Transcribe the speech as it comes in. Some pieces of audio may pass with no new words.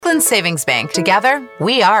Citizens Savings Bank. Together,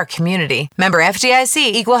 we are community. Member FDIC,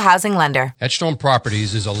 Equal Housing Lender. Edgestone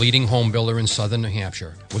Properties is a leading home builder in southern New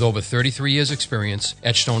Hampshire. With over 33 years' experience,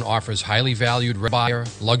 Edgestone offers highly valued buyer,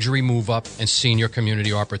 luxury move-up, and senior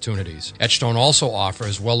community opportunities. Edgestone also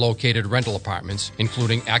offers well-located rental apartments,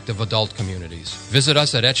 including active adult communities. Visit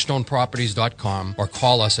us at edgestoneproperties.com or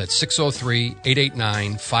call us at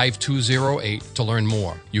 603-889-5208 to learn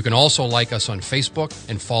more. You can also like us on Facebook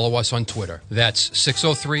and follow us on Twitter. That's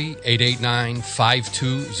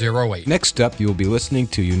 603-889-5208. Next up, you will be listening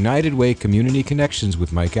to United Way Community Connections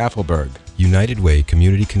with Mike Affelberg. United Way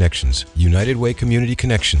Community Connections. United Way Community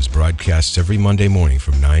Connections broadcasts every Monday morning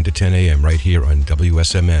from 9 to 10 a.m. right here on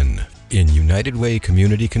WSMN. In United Way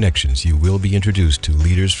Community Connections, you will be introduced to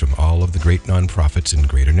leaders from all of the great nonprofits in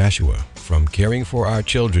Greater Nashua, from caring for our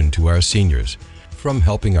children to our seniors, from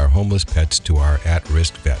helping our homeless pets to our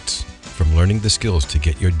at-risk vets, from learning the skills to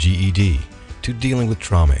get your GED to dealing with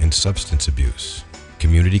trauma and substance abuse.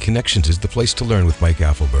 Community Connections is the place to learn with Mike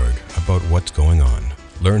Affelberg about what's going on.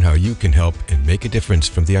 Learn how you can help and make a difference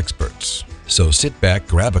from the experts. So sit back,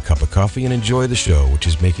 grab a cup of coffee, and enjoy the show, which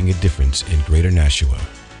is making a difference in Greater Nashua.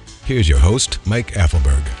 Here's your host, Mike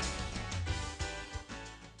Affelberg.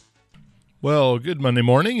 Well, good Monday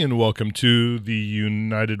morning, and welcome to the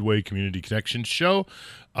United Way Community Connections show.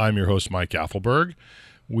 I'm your host, Mike Affelberg.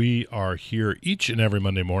 We are here each and every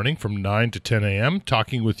Monday morning from 9 to 10 a.m.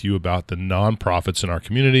 talking with you about the nonprofits in our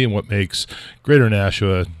community and what makes Greater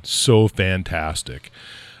Nashua so fantastic.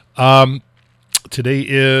 Today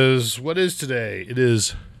is, what is today? It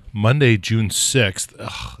is Monday, June 6th.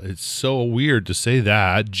 Ugh, it's so weird to say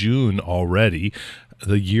that. June already.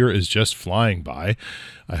 The year is just flying by.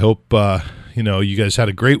 I hope, you guys had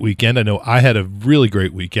a great weekend. I know I had a really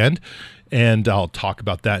great weekend, and I'll talk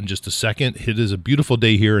about that in just a second. It is a beautiful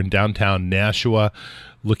day here in downtown Nashua,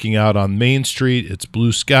 looking out on Main Street. It's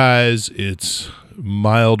blue skies. It's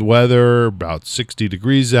mild weather, about 60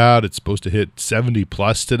 degrees out. It's supposed to hit 70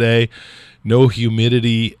 plus today. No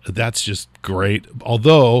humidity. That's just great.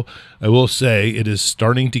 Although I will say it is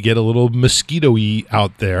starting to get a little mosquito-y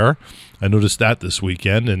out there. I noticed that this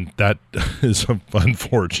weekend, and that is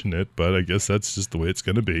unfortunate, but I guess that's just the way it's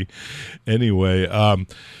going to be. Anyway,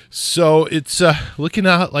 so it's looking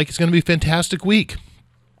out like it's going to be a fantastic week.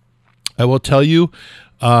 I will tell you,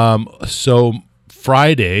 so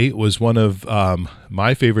Friday was one of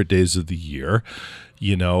my favorite days of the year.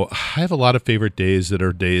 You know, I have a lot of favorite days that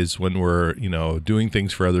are days when we're, doing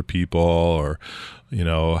things for other people or,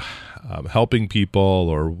 helping people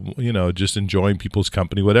or, just enjoying people's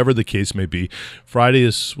company, whatever the case may be. Friday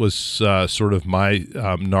was sort of my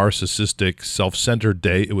narcissistic, self-centered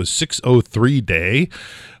day. It was 603 day.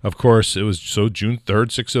 Of course, it was June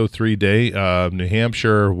 3rd, 603 day, New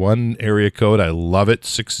Hampshire, one area code. I love it,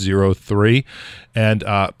 603. And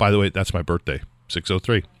by the way, that's my birthday,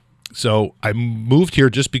 603. So I moved here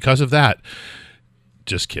just because of that.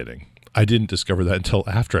 Just kidding. I didn't discover that until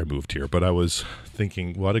after I moved here, but I was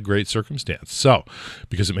thinking, what a great circumstance. So,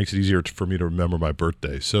 because it makes it easier for me to remember my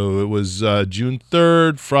birthday. So it was June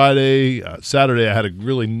 3rd, Friday, Saturday. I had a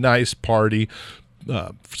really nice party.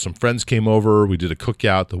 Some friends came over. We did a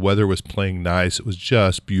cookout. The weather was playing nice. It was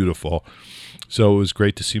just beautiful. So it was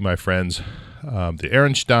great to see my friends, the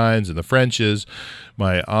Ehrensteins and the Frenches,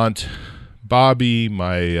 my aunt Bobby,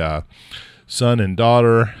 my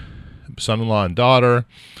son-in-law and daughter,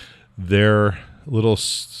 their little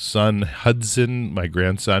son Hudson, my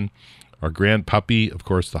grandson, our grandpuppy, of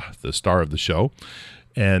course, the star of the show,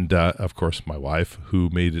 and of course my wife, who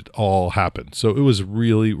made it all happen. So it was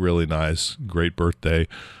really, really nice. Great birthday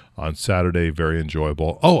on Saturday, very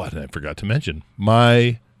enjoyable. Oh, and I forgot to mention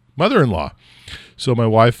my mother-in-law. So my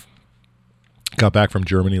wife got back from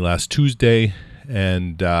Germany last Tuesday,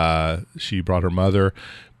 and she brought her mother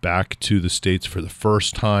back to the States for the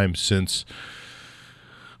first time since,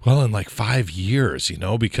 in like 5 years,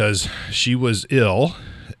 because she was ill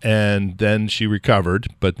and then she recovered.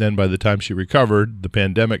 But then by the time she recovered, the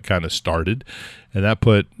pandemic kind of started, and that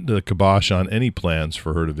put the kibosh on any plans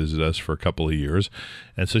for her to visit us for a couple of years.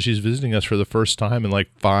 And so she's visiting us for the first time in like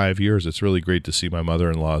 5 years. It's really great to see my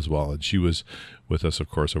mother-in-law as well. And she was with us, of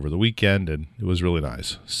course, over the weekend, and it was really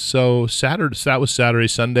nice. So that was Saturday.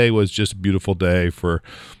 Sunday was just a beautiful day for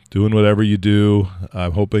doing whatever you do.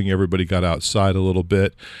 I'm hoping everybody got outside a little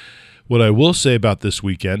bit. What I will say about this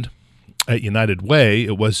weekend at United Way,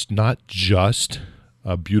 it was not just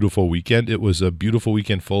a beautiful weekend. It was a beautiful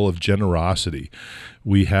weekend full of generosity.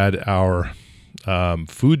 We had our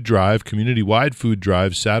food drive, community-wide food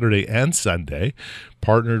drive, Saturday and Sunday,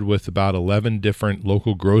 partnered with about 11 different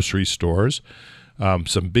local grocery stores.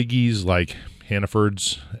 Some biggies like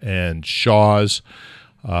Hannaford's and Shaw's,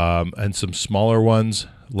 and some smaller ones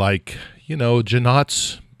like,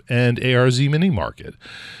 Janot's and ARZ Mini Market.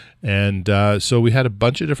 And so we had a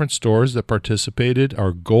bunch of different stores that participated.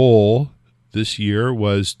 Our goal this year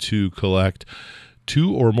was to collect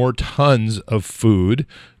 2 or more tons of food,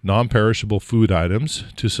 non-perishable food items,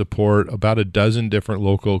 to support about a dozen different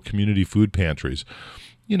local community food pantries.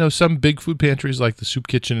 Some big food pantries like the Soup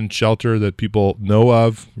Kitchen and Shelter that people know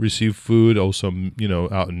of receive food. Also,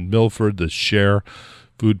 out in Milford, the Share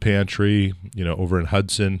Food Pantry, over in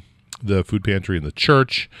Hudson, the food pantry in the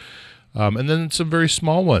church. And then some very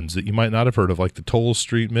small ones that you might not have heard of, like the Toll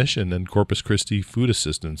Street Mission and Corpus Christi Food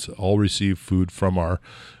Assistance, all receive food from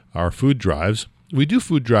our food drives. We do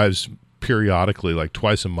food drives periodically, like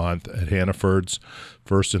twice a month at Hannaford's,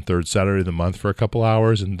 first and third Saturday of the month for a couple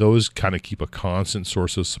hours, and those kind of keep a constant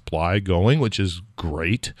source of supply going, which is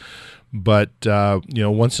great. But,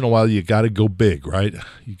 once in a while you got to go big, right?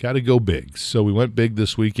 You got to go big. So we went big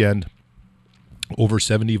this weekend, over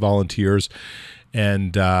 70 volunteers.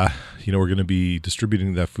 And, we're going to be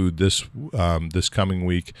distributing that food this coming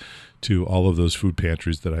week to all of those food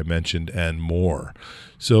pantries that I mentioned and more.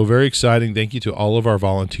 So very exciting. Thank you to all of our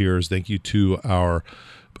volunteers. Thank you to our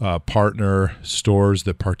partner stores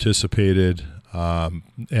that participated.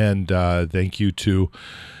 And thank you to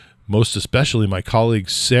most especially my colleague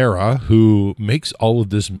Sarah, who makes all of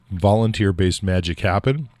this volunteer-based magic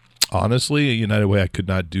happen. Honestly, at United Way, I could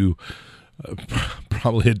not do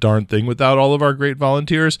probably a darn thing without all of our great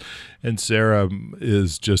volunteers. And Sarah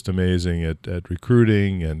is just amazing at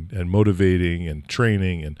recruiting and motivating and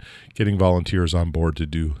training and getting volunteers on board to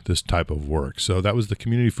do this type of work. So that was the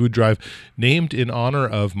Community Food Drive, named in honor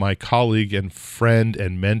of my colleague and friend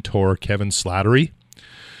and mentor, Kevin Slattery.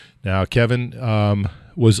 Now, Kevin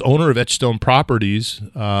was owner of Edgestone Properties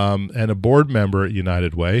and a board member at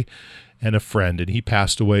United Way, and a friend, and he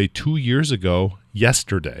passed away 2 years ago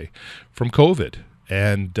yesterday from COVID.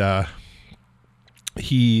 And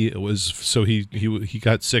he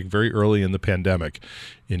got sick very early in the pandemic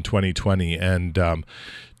in 2020 and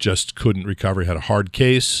just couldn't recover. He had a hard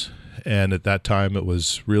case, and at that time it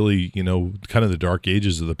was really, kind of the dark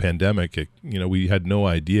ages of the pandemic. We had no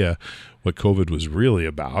idea what COVID was really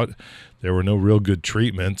about. There were no real good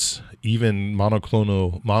treatments. Even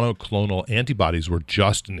monoclonal antibodies were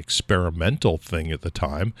just an experimental thing at the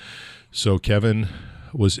time. So Kevin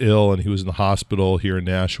was ill, and he was in the hospital here in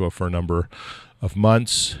Nashua for a number of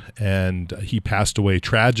months, and he passed away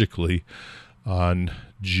tragically on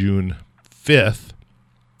June 5th,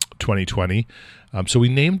 2020. So we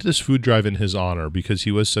named this food drive in his honor because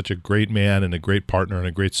he was such a great man and a great partner and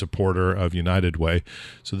a great supporter of United Way.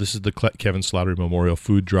 So this is the Kevin Slattery Memorial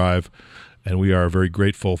Food Drive, and we are very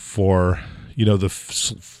grateful for the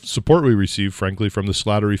support we receive, frankly, from the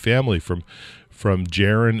Slattery family, from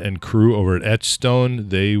Jaron and crew over at Edgestone.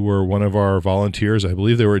 They were one of our volunteers. I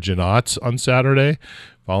believe they were at Janot's on Saturday,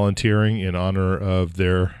 volunteering in honor of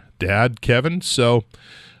their dad, Kevin. So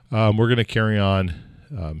we're going to carry on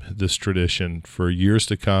this tradition for years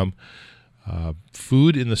to come.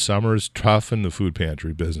 Food in the summer is tough in the food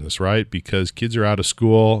pantry business, right? Because kids are out of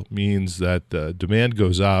school, means that the demand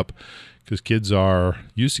goes up because kids are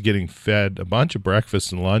used to getting fed a bunch of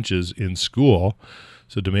breakfasts and lunches in school.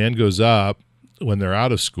 So demand goes up when they're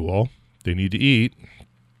out of school. They need to eat.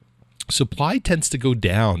 Supply tends to go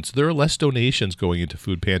down. So there are less donations going into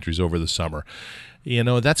food pantries over the summer.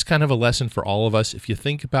 That's kind of a lesson for all of us. If you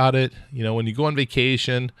think about it, when you go on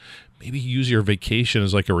vacation, maybe use your vacation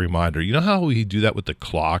as like a reminder. You know how we do that with the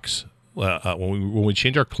clocks? When we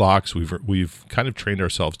change our clocks, we've kind of trained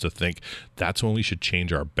ourselves to think that's when we should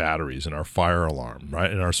change our batteries and our fire alarm,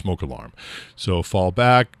 right, and our smoke alarm. So fall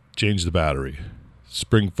back, change the battery.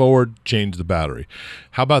 Spring forward, change the battery.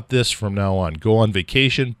 How about this from now on? Go on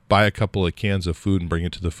vacation, buy a couple of cans of food and bring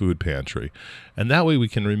it to the food pantry. And that way we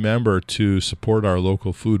can remember to support our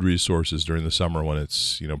local food resources during the summer when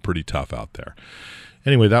it's, pretty tough out there.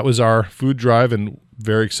 Anyway, that was our food drive, and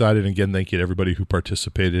very excited. And again, thank you to everybody who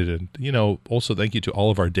participated. And, also thank you to all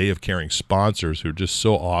of our Day of Caring sponsors who are just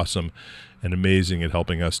so awesome and amazing at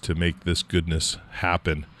helping us to make this goodness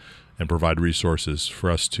happen and provide resources for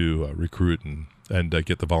us to recruit and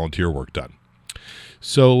get the volunteer work done.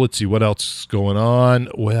 So let's see what else is going on.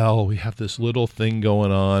 Well, we have this little thing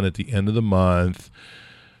going on at the end of the month.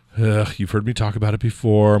 You've heard me talk about it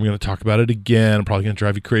before. I'm going to talk about it again. I'm probably going to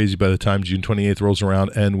drive you crazy by the time June 28th rolls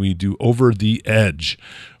around and we do Over the Edge.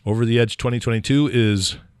 Over the Edge 2022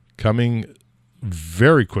 is coming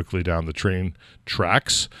very quickly down the train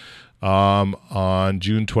tracks. On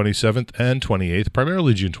June 27th and 28th,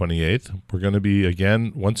 primarily June 28th, we're going to be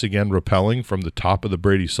once again rappelling from the top of the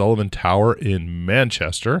Brady Sullivan Tower in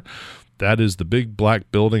Manchester. That is the big black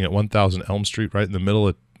building at 1000 Elm Street, right in the middle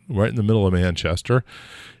of Manchester.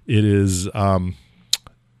 It is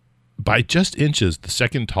by just inches the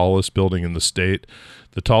second tallest building in the state.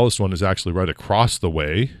 The tallest one is actually right across the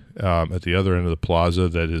way at the other end of the plaza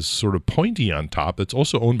that is sort of pointy on top. It's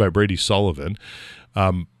also owned by Brady Sullivan.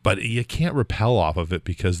 But you can't rappel off of it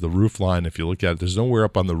because the roof line, if you look at it, there's nowhere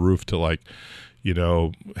up on the roof to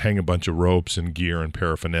hang a bunch of ropes and gear and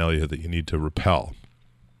paraphernalia that you need to rappel.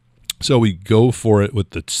 So we go for it with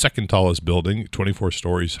the second tallest building, 24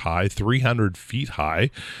 stories high, 300 feet high,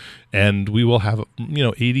 and we will have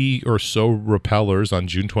 80 or so rappellers on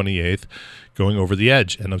June 28th going over the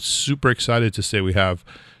edge. And I'm super excited to say we have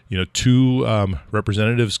two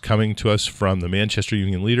representatives coming to us from the Manchester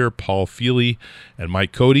Union Leader, Paul Feely and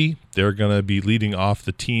Mike Cody. They're going to be leading off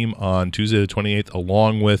the team on Tuesday the 28th,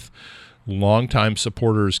 along with longtime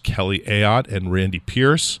supporters Kelly Ayotte and Randy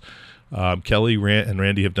Pierce. Kelly and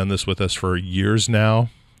Randy have done this with us for years now.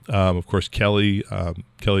 Of course, Kelly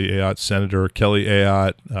Ayotte, Senator Kelly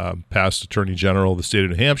Ayotte, past Attorney General of the state of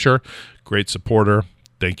New Hampshire, great supporter.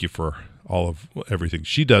 Thank you for all of everything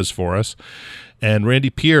she does for us. And Randy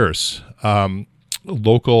Pierce,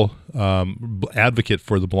 local advocate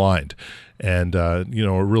for the blind, and a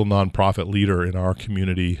real nonprofit leader in our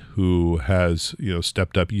community who has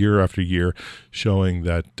stepped up year after year, showing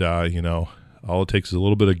that all it takes is a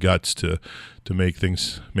little bit of guts to make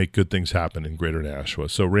good things happen in Greater Nashua.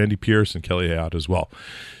 So Randy Pierce and Kelly Ayotte as well.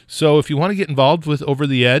 So if you want to get involved with Over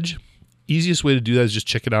the Edge, easiest way to do that is just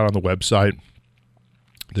check it out on the website.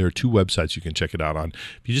 There are two websites you can check it out on.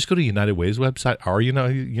 If you just go to United Way's website, our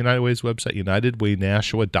United Way's website,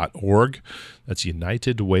 unitedwaynashua.org. That's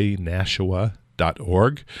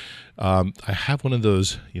unitedwaynashua.org. I have one of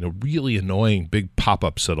those, really annoying big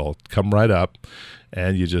pop-ups that'll come right up,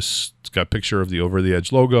 and it's got a picture of the Over the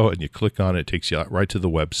Edge logo, and you click on it, it takes you right to the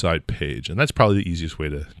website page. And that's probably the easiest way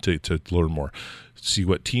to learn more. See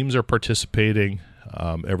what teams are participating,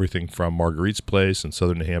 everything from Marguerite's Place and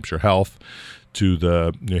Southern New Hampshire Health to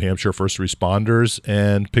the New Hampshire First Responders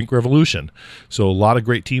and Pink Revolution. So a lot of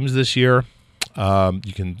great teams this year.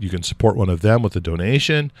 You can support one of them with a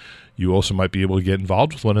donation. You also might be able to get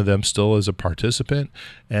involved with one of them still as a participant.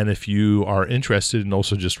 And if you are interested in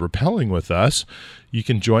also just rappelling with us, you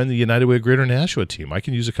can join the United Way Greater Nashua team. I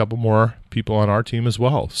can use a couple more people on our team as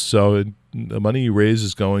well. So the money you raise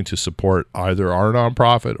is going to support either our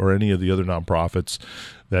nonprofit or any of the other nonprofits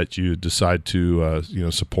that you decide to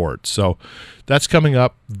support. So that's coming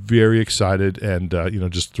up. Very excited and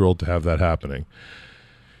just thrilled to have that happening.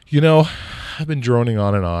 I've been droning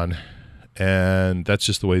on, and that's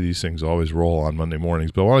just the way these things always roll on Monday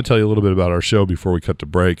mornings. But I want to tell you a little bit about our show before we cut to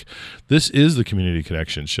break. This is the Community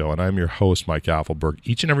Connection Show, and I'm your host, Mike Affelberg.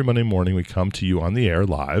 Each and every Monday morning, we come to you on the air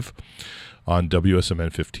live on WSMN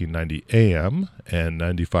 1590 AM and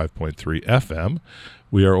 95.3 FM.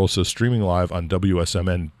 We are also streaming live on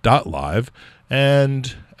WSMN.live.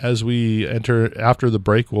 And as we enter after the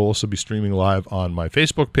break, we'll also be streaming live on my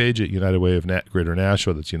Facebook page at United Way of Greater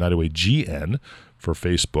Nashua. That's United Way GN for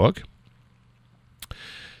Facebook.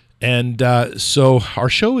 And so our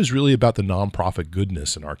show is really about the nonprofit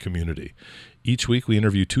goodness in our community. Each week we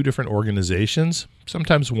interview two different organizations,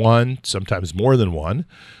 sometimes one, sometimes more than one,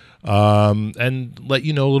 and let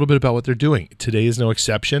you know a little bit about what they're doing. Today is no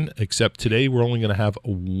exception, except today we're only going to have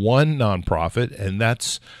one nonprofit, and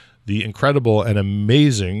that's the incredible and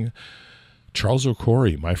amazing Charles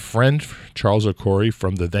O'Corey, my friend Charles O'Corey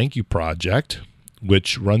from the Thank You Project,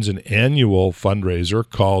 which runs an annual fundraiser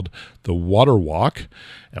called the Water Walk.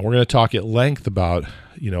 And we're going to talk at length about,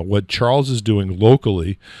 what Charles is doing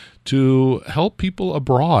locally to help people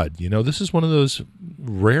abroad. This is one of those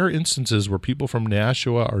rare instances where people from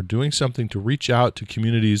Nashua are doing something to reach out to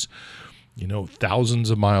communities,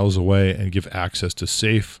 thousands of miles away and give access to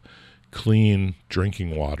safe, clean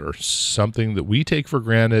drinking water, something that we take for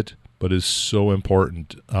granted, but is so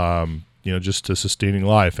important, just to sustaining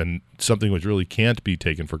life, and something which really can't be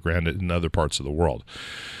taken for granted in other parts of the world.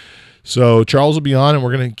 So Charles will be on, and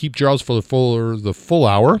we're going to keep Charles for the full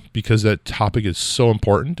hour because that topic is so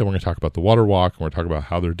important. And we're going to talk about the Water Walk, and we're going to talk about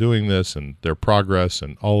how they're doing this and their progress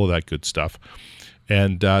and all of that good stuff.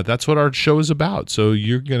 And that's what our show is about. So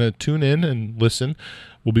you're going to tune in and listen.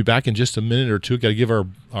 We'll be back in just a minute or two. Got to give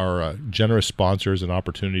our generous sponsors an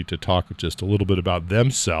opportunity to talk just a little bit about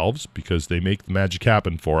themselves because they make the magic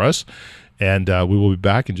happen for us. And we will be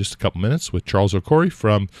back in just a couple minutes with Charles O'Corey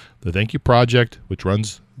from the Thank You Project, which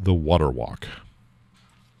runs the Water Walk.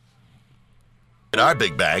 Our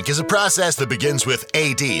Big Bank is a process that begins with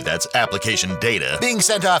AD, that's application data, being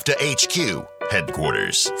sent off to HQ.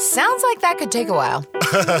 headquarters. Sounds like that could take a while.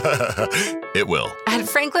 It will. At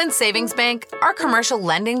Franklin Savings Bank, our commercial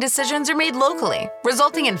lending decisions are made locally,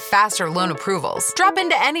 resulting in faster loan approvals. Drop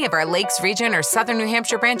into any of our Lakes Region or Southern New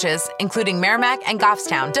Hampshire branches, including Merrimack and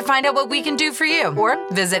Goffstown, to find out what we can do for you. Or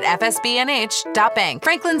visit fsbnh.bank.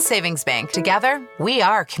 Franklin Savings Bank. Together, we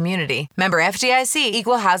are community. Member FDIC,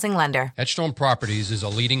 Equal Housing Lender. Edgestone Properties is a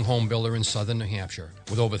leading home builder in Southern New Hampshire.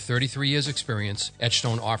 With over 33 years' experience,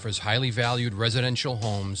 Edgestone offers highly valued residential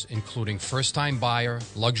homes, including first-time buyer,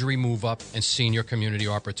 luxury move-up, and senior community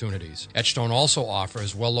opportunities. Edgestone also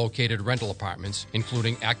offers well-located rental apartments,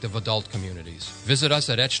 including active adult communities. Visit us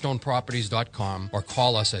at edgestoneproperties.com or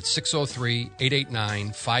call us at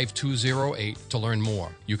 603-889-5208 to learn more.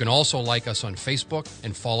 You can also like us on Facebook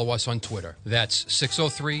and follow us on Twitter. That's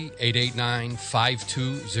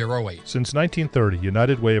 603-889-5208. Since 1930,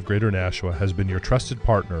 United Way of Greater Nashua has been your trusted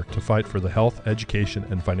partner to fight for the health, education,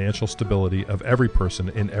 and financial stability of every person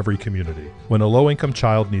in every community. When a low-income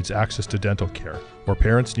child needs access to dental care, or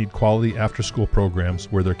parents need quality after-school programs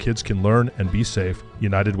where their kids can learn and be safe,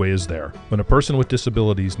 United Way is there. When a person with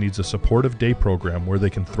disabilities needs a supportive day program where they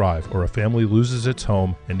can thrive, or a family loses its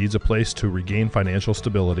home and needs a place to regain financial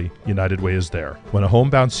stability, United Way is there. When a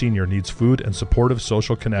homebound senior needs food and supportive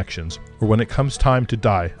social connections, or when it comes time to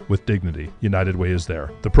die with dignity, United Way is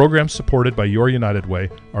there. The programs supported by your United Way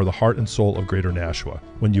are the heart and soul of Greater Nashua.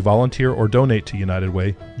 When you volunteer or donate to United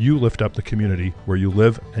Way, you lift up the community where you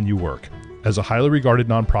live and you work. As a highly regarded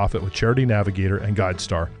nonprofit with Charity Navigator and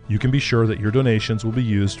GuideStar, you can be sure that your donations will be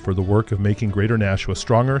used for the work of making Greater Nashua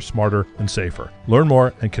stronger, smarter, and safer. Learn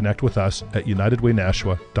more and connect with us at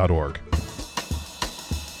unitedwaynashua.org.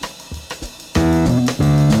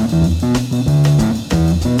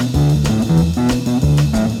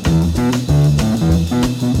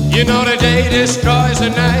 You know the day destroys the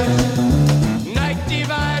night, night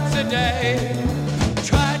divides the day.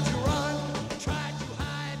 Try to run, try to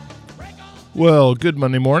hide, break on. Well, good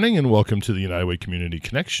Monday morning and welcome to the United Way Community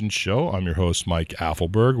Connection Show. I'm your host, Mike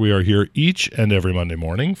Affelberg. We are here each and every Monday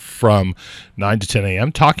morning from 9 to 10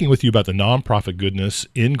 a.m. talking with you about the nonprofit goodness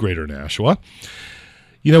in Greater Nashua.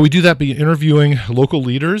 You know, we do that by interviewing local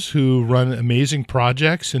leaders who run amazing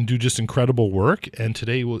projects and do just incredible work. And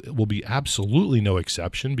today will be absolutely no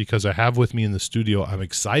exception because I have with me in the studio, I'm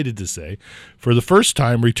excited to say, for the first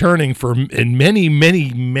time returning in many,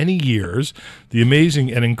 many, many years, the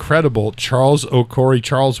amazing and incredible Charles Okorie.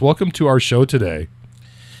 Charles, welcome to our show today.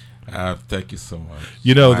 Thank you so much.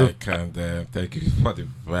 You know, Mike, and thank you for the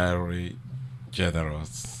very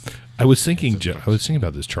generous. I was thinking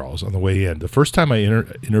about this, Charles, on the way in. The first time I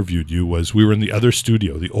interviewed you we were in the other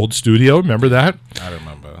studio, the old studio. Remember that? I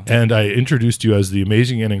remember. And I introduced you as the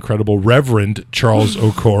amazing and incredible Reverend Charles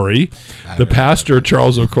Okorie, the pastor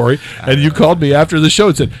Charles Okorie. And you called me after the show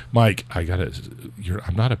and said, "Mike, I'm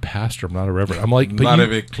not a pastor. I'm not a reverend." I'm like, not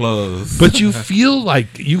even close. But you feel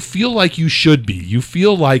like you should be. You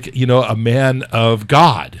feel like a man of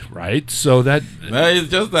God, right? So that no, it's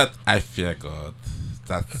just that I fear God.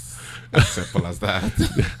 That's as simple as that.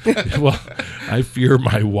 Well, I fear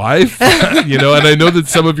my wife, and I know that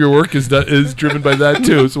some of your work is driven by that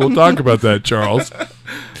too. So we'll talk about that, Charles.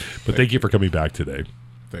 But thank you for coming back today.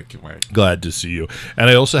 Thank you, Mike. Glad to see you. And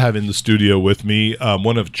I also have in the studio with me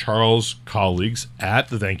one of Charles' colleagues at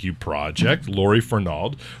the Thank You Project, Lori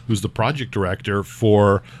Fernald, who's the project director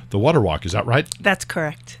for the Water Walk. Is that right? That's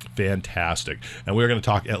correct. Fantastic. And we're going to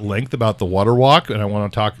talk at length about the Water Walk, and I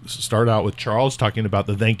want to start out with Charles talking about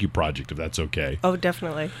the Thank You Project, if that's okay. Oh,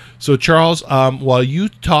 definitely. So, Charles, while you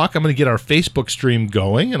talk, I'm going to get our Facebook stream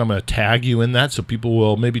going, and I'm going to tag you in that so people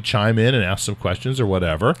will maybe chime in and ask some questions or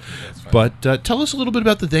whatever. But tell us a little bit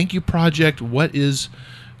about the Thank You Project. What is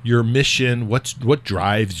your mission? What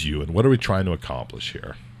drives you, and what are we trying to accomplish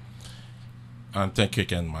here? And thank you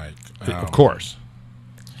again, Mike. Of course.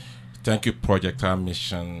 Thank You Project, our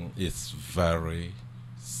mission is very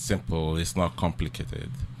simple. It's not complicated.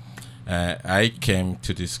 I came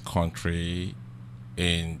to this country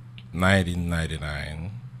in 1999,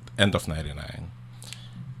 end of 99.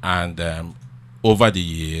 And over the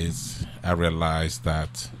years, I realized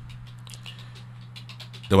that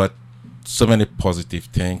there were so many positive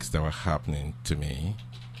things that were happening to me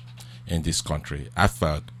in this country. I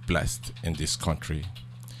felt blessed in this country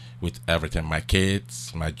with everything, my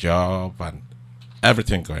kids, my job, and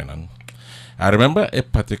everything going on. I remember a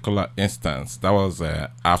particular instance. That was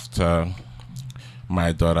after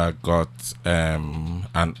my daughter got an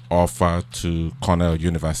offer to Cornell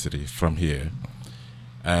University from here.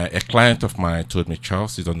 A client of mine told me,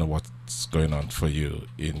 "Charles, you don't know what's going on for you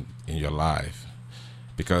in your life.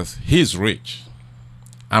 Because he's rich.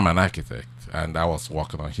 I'm an architect, and I was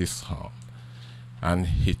working on his home. and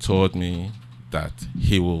he told me that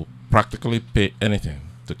he will practically pay anything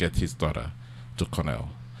to get his daughter to Cornell.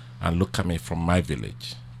 And look at me from my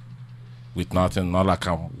village with nothing, not like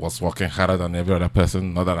I was working harder than every other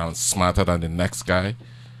person, not that I'm smarter than the next guy.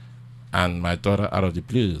 And my daughter, out of the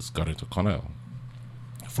blues, got into Cornell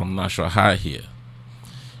from Nashua High here.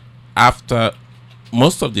 After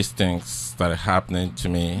most of these things started happening to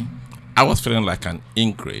me, I was feeling like an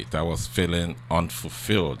ingrate. I was feeling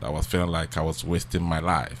unfulfilled. I was feeling like I was wasting my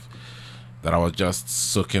life, that I was just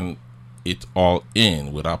soaking it all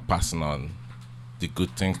in without passing on the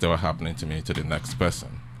good things that were happening to me to the next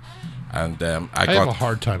person. And I have a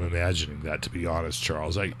hard time imagining that, to be honest,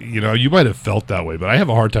 Charles. You might have felt that way, but I have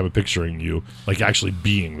a hard time of picturing you like actually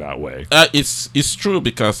being that way. It's true,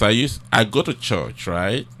 because I go to church,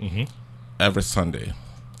 right, every Sunday,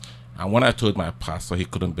 and when I told my pastor, he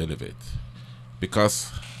couldn't believe it,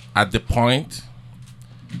 because at the point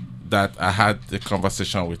that I had the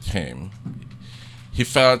conversation with him, he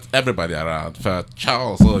felt, everybody around felt,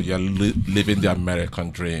 Charles, oh, you're living the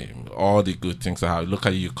American dream. All the good things I have. Look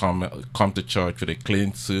at you come to church with a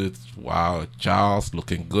clean suit. Wow, Charles,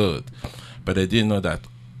 looking good. But they didn't know that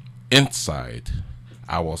inside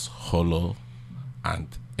I was hollow and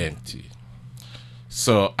empty.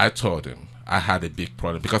 So I told him I had a big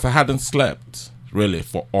problem, because I hadn't slept really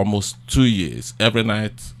for almost 2 years. Every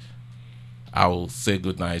night I will say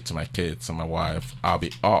goodnight to my kids and my wife. I'll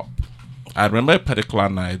be up. I remember a particular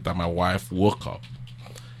night that my wife woke up.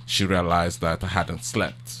 She realized that I hadn't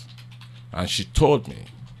slept. And she told me,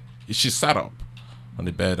 she sat up on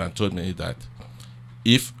the bed and told me that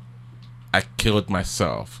if I killed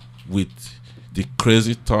myself with the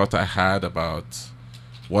crazy thought I had about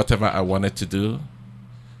whatever I wanted to do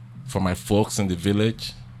for my folks in the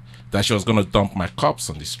village, that she was going to dump my corpse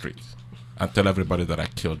on the street and tell everybody that I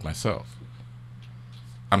killed myself.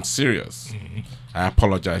 I'm serious. I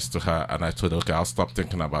apologized to her and I told her, okay, I'll stop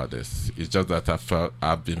thinking about this. It's just that I felt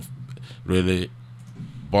I've been really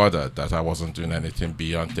bothered that I wasn't doing anything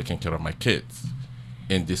beyond taking care of my kids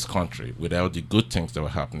in this country without the good things that were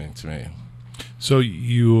happening to me. So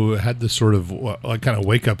you had this sort of kind of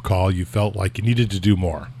wake-up call. You felt like you needed to do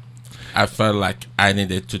more. I felt like I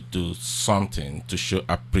needed to do something to show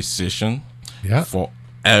appreciation for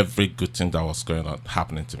every good thing that was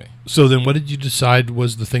happening to me. So then what did you decide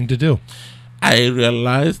was the thing to do? I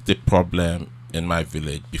realized the problem in my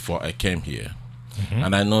village before I came here.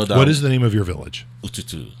 And I know that... What is the name of your village?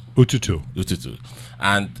 Ututu.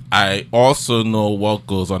 And I also know what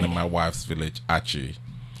goes on in my wife's village, Achi.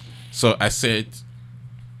 So I said,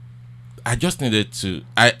 I just needed to...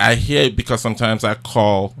 I hear, because sometimes I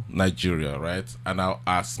call Nigeria, right? And I'll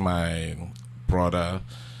ask my brother,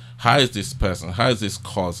 how is this person? How is this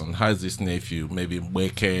cousin? How is this nephew? Maybe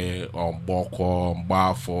Mweke or Mboko or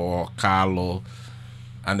Mbafo or Carlo.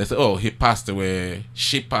 And they say, oh, he passed away.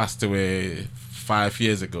 She passed away 5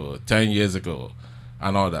 years ago, 10 years ago,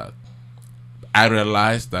 and all that. I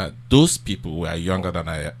realized that those people were younger than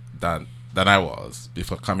I was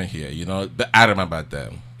before coming here. But I remember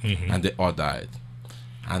them, and they all died.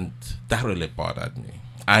 And that really bothered me.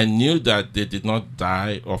 I knew that they did not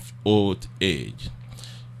die of old age.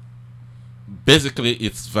 Basically,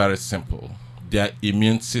 it's very simple. Their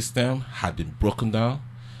immune system had been broken down,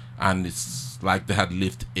 and it's like they had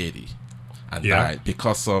lived 80 and died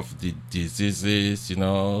because of the diseases,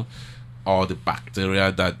 all the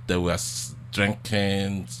bacteria that they were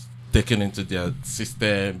drinking, taken into their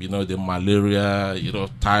system, the malaria,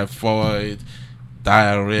 typhoid,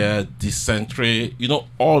 diarrhea, dysentery,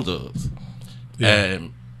 all those.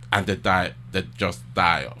 And they just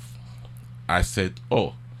die off. I said,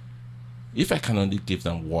 oh, if I can only give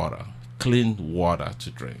them water, clean water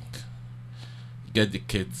to drink, get the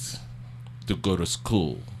kids to go to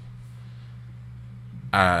school,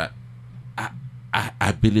 I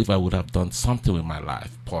believe I would have done something with my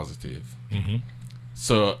life positive.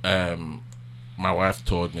 So my wife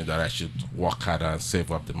told me that I should work harder and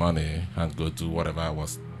save up the money and go do whatever I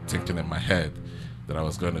was thinking in my head that I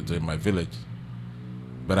was going to do in my village.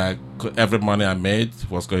 But every money I made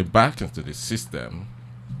was going back into the system.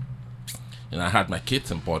 And I had my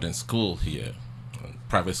kids in boarding school here,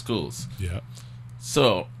 private schools. Yeah.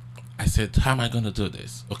 So I said, how am I going to do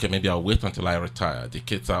this? Okay, maybe I'll wait until I retire. The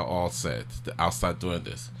kids are all set. I'll start doing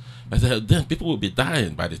this. I said, then people will be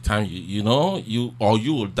dying by the time you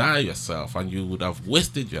will die yourself, and you would have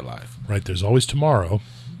wasted your life. Right. There's always tomorrow.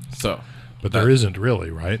 But there isn't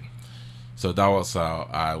really, right? So that was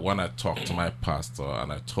how when I talked to my pastor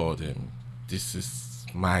and I told him, this is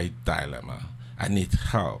my dilemma. I need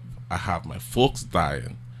help. I have my folks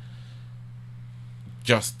dying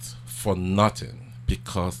just for nothing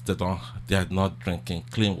because they are not drinking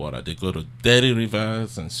clean water. They go to dirty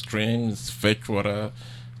rivers and streams, fetch water,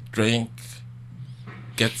 drink,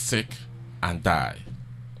 get sick, and die.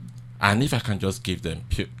 And if I can just give them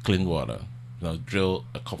clean water, drill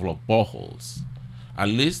a couple of boreholes, at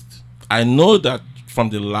least I know that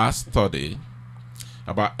from the last study,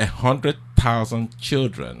 about 100,000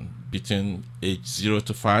 children between age 0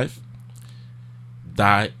 to 5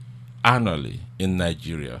 die annually in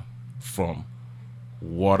Nigeria from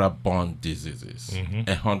waterborne diseases.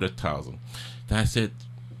 100,000. Then I said,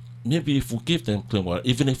 maybe if we give them clean water,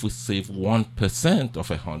 even if we save 1% of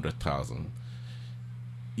 100,000,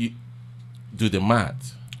 you do the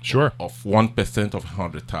math. Sure. Of 1% of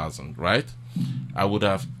 100,000, right?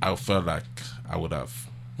 I felt like I would have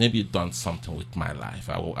maybe done something with my life.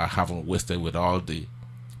 I haven't wasted with all the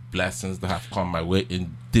blessings that have come my way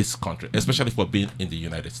in this country, especially for being in the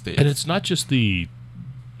United States. And it's not just the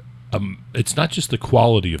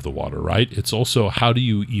quality of the water, right? It's also how do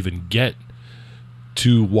you even get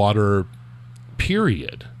to water,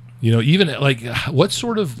 period. Even like what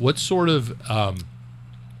sort of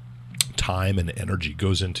time and energy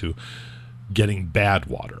goes into getting bad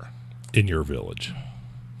water in your village?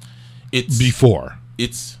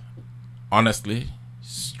 It's honestly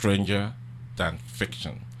stranger than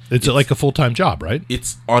fiction. It's like a full-time job, right?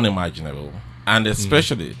 It's unimaginable. And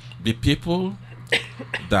especially the people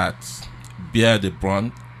that bear the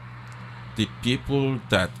brunt, the people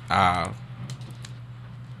that are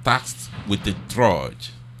tasked with the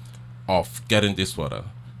drudge of getting this water,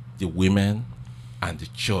 the women and the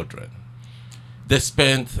children.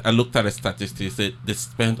 I looked at the statistics, they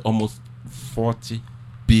spend almost 40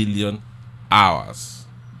 billion hours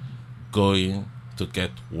going to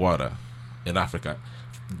get water in Africa.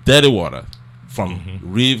 Dirty water from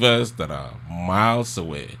rivers that are miles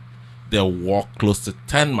away. They walk close to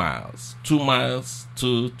 10 miles, 2 miles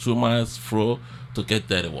to 2 miles through to get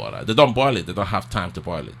dirty water. They don't boil it. They don't have time to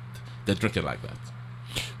boil it. They drink it like that.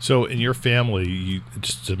 So in your family,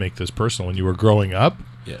 just to make this personal, when you were growing up,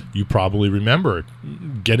 you probably remember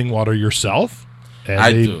getting water yourself?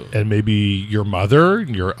 I do. And maybe your mother,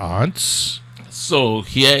 your aunts? So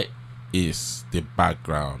here is the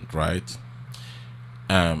background, right?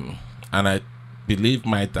 And I believe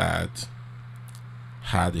my dad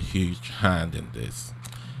had a huge hand in this.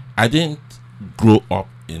 I didn't grow up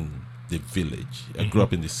in the village. I grew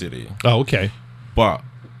up in the city. Oh, okay. But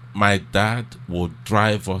my dad would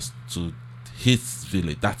drive us to his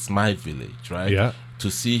village. That's my village, right? Yeah.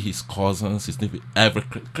 To see his cousins, his nephew. Every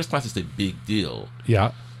Christmas is a big deal.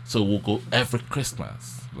 Yeah. So we'll go every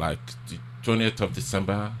Christmas. Like the 20th of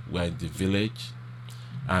December, we're in the village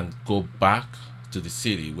and go back to the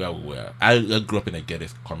city where we were. I grew up in a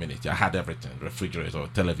gated community. I had everything, refrigerator,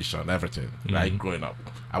 television, everything, right, growing up.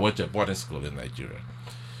 I went to a boarding school in Nigeria.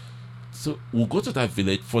 So we'll go to that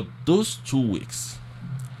village for those 2 weeks.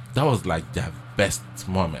 That was like their best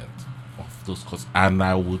moment of those courses. And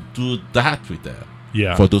I would do that with them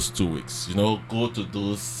for those 2 weeks. Go to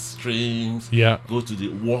those streams, go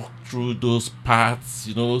to walk through those paths,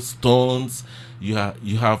 stones. You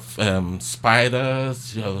have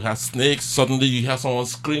spiders, you have snakes. Suddenly you hear someone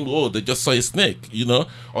scream, oh, they just saw a snake,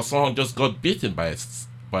 or someone just got bitten by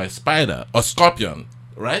a spider or scorpion,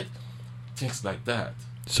 right? Things like that.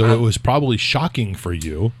 So it was probably shocking for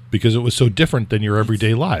you because it was so different than your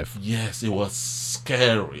everyday life. Yes, it was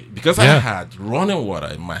scary because I had running water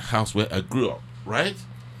in my house where I grew up, right?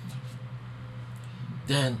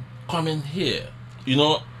 Then coming here,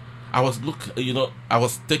 I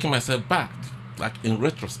was taking myself back, like in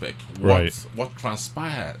retrospect, what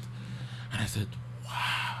transpired. And I said,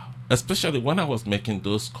 wow. Especially when I was making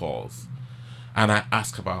those calls and I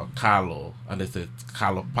asked about Carlo, and they said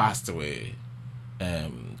Carlo passed away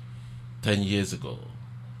 10 years ago.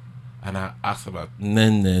 And I asked about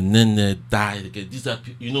Nene died again. These are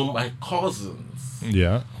people, my cousins.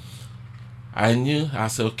 Yeah. I knew. I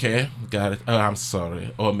said, okay, got it. Oh, I'm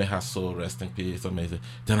sorry. Oh, may her soul rest in peace. Amazing.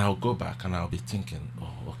 Then I'll go back and I'll be thinking,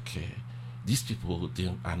 oh, okay, these people,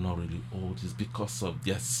 they are not really old. It's because of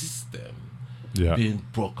their system being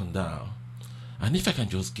broken down. And if I can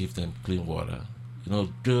just give them clean water,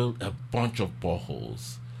 drill a bunch of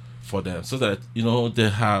boreholes for them so that, they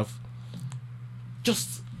have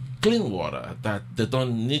just clean water that they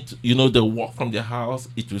don't need to, they walk from their house.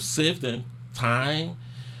 It will save them time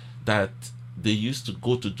that they used to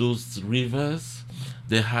go to those rivers.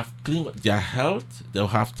 They have clean their health. They'll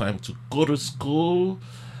have time to go to school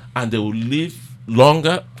and they will live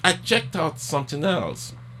longer. I checked out something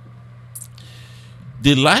else.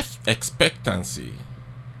 The life expectancy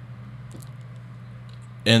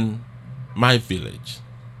in my village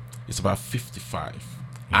it's about 55.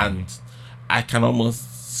 And I can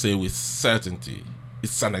almost say with certainty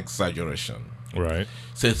it's an exaggeration. Right.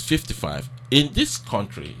 So it's 55. In this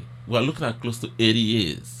country, we're looking at close to 80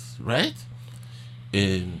 years, right?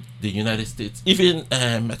 In the United States, even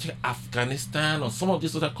I think Afghanistan or some of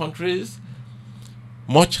these other countries,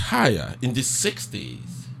 much higher, in the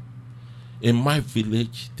 60s. In my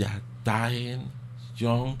village, they are dying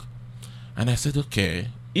young. And I said, okay,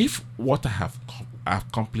 if what I have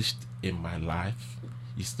accomplished in my life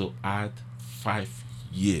is to add 5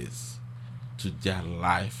 years to their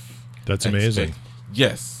life. That's amazing.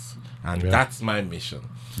 Yes. And that's my mission.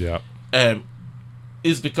 Yeah.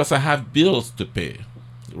 It's because I have bills to pay,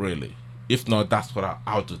 really. If not, that's what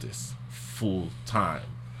I'll do this full time.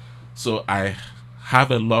 So I have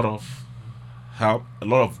a lot of help, a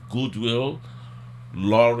lot of goodwill.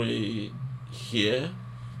 Laurie here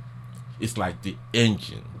is like the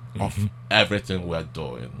engine of everything we're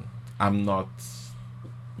doing. I'm not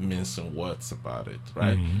mincing words about it,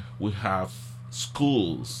 right? We have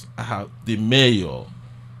schools. I have the mayor.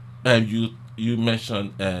 And you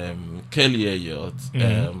mentioned Kelly Elliott.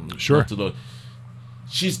 Sure.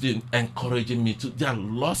 She's been encouraging me to. There are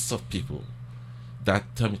lots of people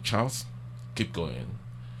that tell me, Charles, keep going.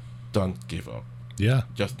 Don't give up. Yeah.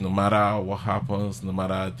 Just no matter what happens, no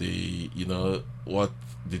matter what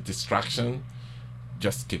the distraction,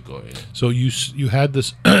 just keep going. So you had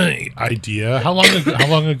this idea. How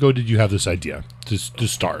long ago did you have this idea to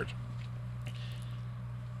start?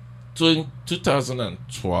 So in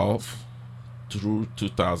 2012 through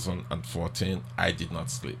 2014, I did not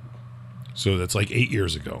sleep. So that's like 8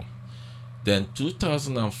 years ago. Then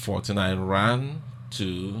 2014, I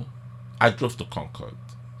drove to Concord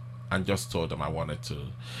and just told them I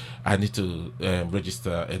need to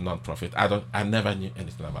register a non-profit. I never knew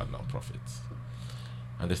anything about non-profits.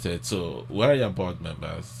 And they said, so where are your board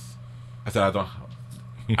members? I said,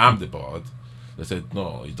 I'm the board. They said,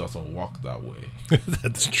 no, it doesn't work that way.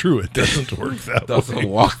 That's true. It doesn't work that way. It doesn't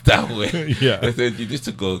work that way. Yeah. They said, you need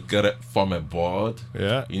to go form a board.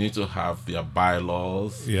 Yeah. You need to have their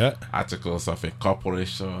bylaws, Yeah. articles of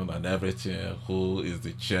incorporation and everything, who is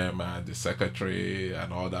the chairman, the secretary,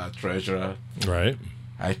 and all that, treasurer. Right.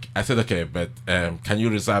 I said, okay, but can you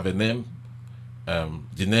reserve a name?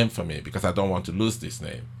 The name for me, because I don't want to lose this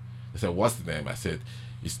name. They said, what's the name? I said,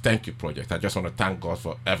 it's Thank You Project. I just want to thank God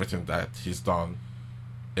for everything that He's done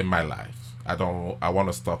in my life. I want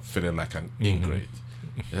to stop feeling like an ingrate.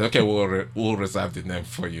 They said, okay, we'll reserve the name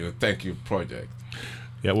for you. Thank You Project.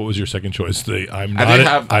 Yeah. What was your second choice? I'm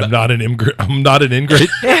I'm not an ingrate.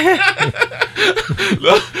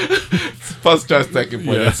 First choice, Thank You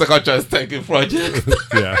Project. Yeah. Second choice, Thank You Project.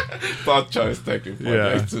 Yeah. Third choice, Thank You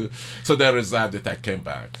Project. Yeah. So they reserved it. I came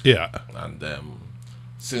back. Yeah. And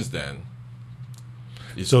since then,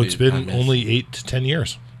 It's been amazing. only 8 to 10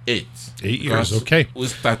 years. 8 8 years. Because Okay. we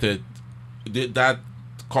started that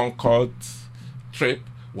Concord trip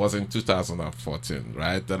was in 2014,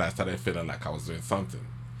 right? Then I started feeling like I was doing something.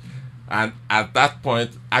 And at that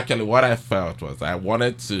point, actually what I felt was I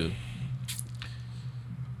wanted to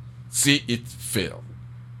see it fail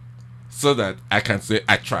so that I can say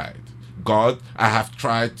I tried. God, I have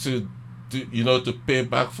tried to to pay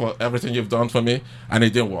back for everything you've done for me, and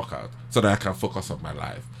it didn't work out, so that I can focus on my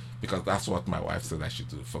life, because that's what my wife said I should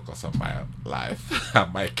do: focus on my life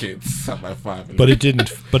and my kids and my family. But it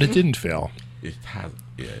didn't fail. It has,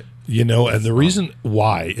 yeah. And the reason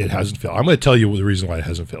why it hasn't failed, I'm going to tell you the reason why it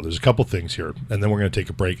hasn't failed. There's a couple things here, and then we're going to take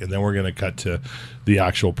a break, and then we're going to cut to the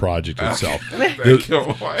actual project itself. Thank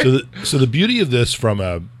you. So the beauty of this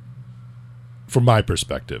from my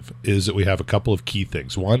perspective is that we have a couple of key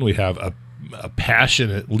things. One, we have a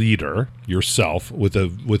passionate leader, yourself, with a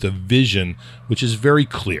vision which is very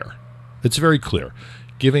clear. It's very clear,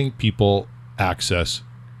 giving people access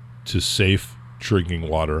to safe drinking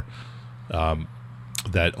water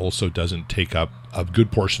that also doesn't take up a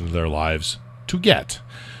good portion of their lives to get.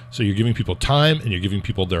 So you're giving people time and you're giving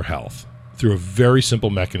people their health through a very simple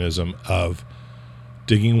mechanism of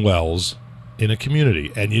digging wells in a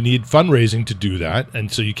community. And you need fundraising to do that.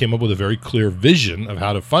 And so you came up with a very clear vision of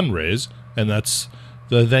how to fundraise, and that's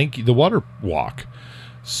the water walk.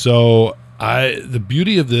 So the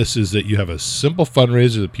beauty of this is that you have a simple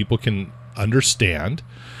fundraiser that people can understand,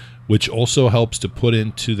 which also helps to put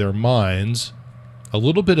into their minds a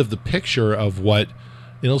little bit of the picture of what,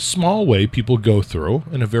 in a small way, people go through,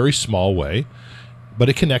 in a very small way, but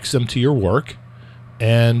it connects them to your work.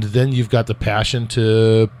 And then you've got the passion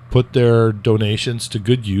to put their donations to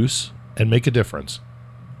good use and make a difference.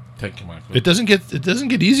 Thank you, Michael. It doesn't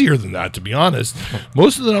get easier than that, to be honest.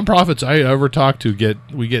 Most of the nonprofits I ever talk to get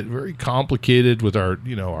very complicated with our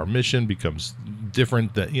mission becomes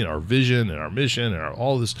different than our vision and our mission and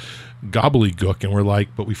all this gobbledygook, and we're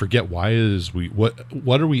like, but we forget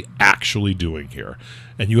what are we actually doing here?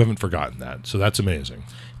 And you haven't forgotten that, so that's amazing.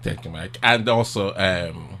 Thank you, Mike. And also,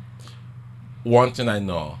 one thing I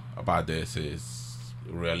know about this is,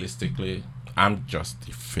 realistically, I'm just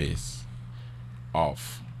the face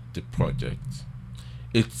of the project.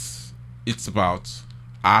 It's about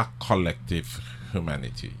our collective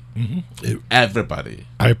humanity. Everybody.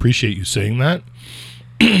 I appreciate you saying that.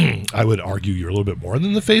 I would argue you're a little bit more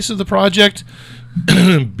than the face of the project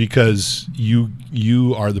because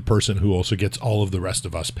you are the person who also gets all of the rest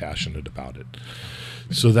of us passionate about it.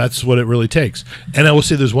 So that's what it really takes. And I will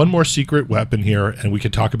say there's one more secret weapon here, and we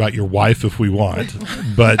could talk about your wife if we want.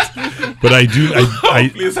 But I do.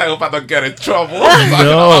 Please, I hope I don't get in trouble.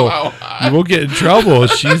 No, you won't get in trouble.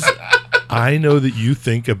 I know that you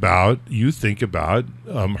think about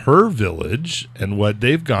her village and what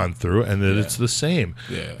they've gone through, and that it's the same.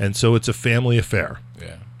 Yeah. And so it's a family affair.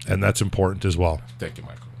 Yeah. And that's important as well. Thank you,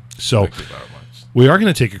 Michael. So Thank you very much. we are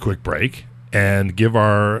going to take a quick break and give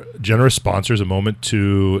our generous sponsors a moment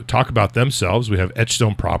to talk about themselves. We have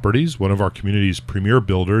Edgestone Properties, one of our community's premier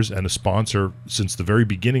builders and a sponsor since the very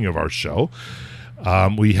beginning of our show.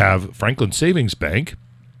 We have Franklin Savings Bank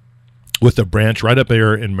with a branch right up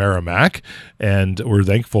there in Merrimack, and we're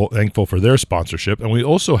thankful for their sponsorship. And we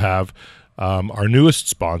also have our newest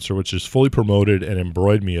sponsor, which is Fully Promoted and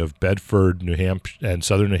Embroidered Me of Bedford, New Hampshire, and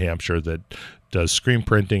Southern New Hampshire, that does screen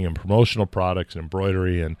printing and promotional products and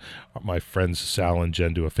embroidery, and my friends Sal and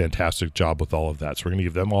Jen do a fantastic job with all of that. So we're going to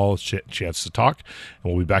give them all a chance to talk,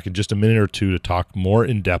 and we'll be back in just a minute or two to talk more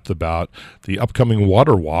in depth about the upcoming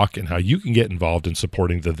water walk and how you can get involved in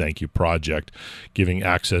supporting the Thank You Project, giving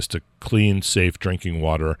access to clean, safe drinking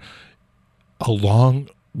water a long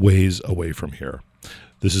ways away from here.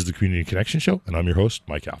 This is the Community Connection Show, and I'm your host,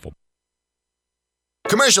 Mike Affel.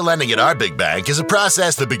 Commercial lending at our big bank is a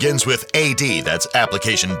process that begins with AD, that's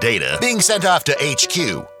application data, being sent off to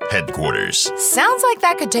HQ, headquarters. Sounds like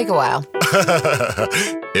that could take a while.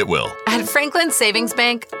 It will. At Franklin Savings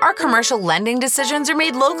Bank, our commercial lending decisions are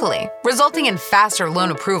made locally, resulting in faster loan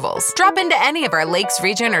approvals. Drop into any of our Lakes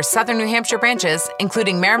Region or Southern New Hampshire branches,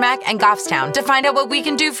 including Merrimack and Goffstown, to find out what we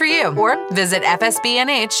can do for you. Or visit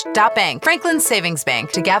fsbnh.bank. Franklin Savings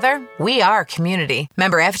Bank. Together, we are community.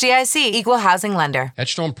 Member FDIC, Equal Housing Lender.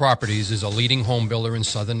 Edgestone Properties is a leading home builder in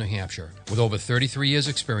Southern New Hampshire. With over 33 years'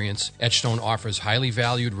 experience, Edgestone offers highly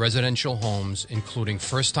valued residential homes, including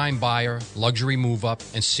first-time buyer, luxury move-up,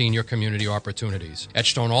 and senior community opportunities.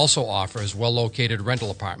 Edgestone also offers well-located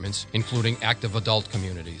rental apartments, including active adult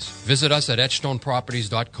communities. Visit us at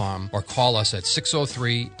edgestoneproperties.com or call us at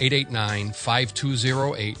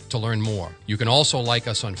 603-889-5208 to learn more. You can also like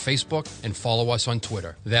us on Facebook and follow us on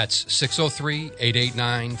Twitter. That's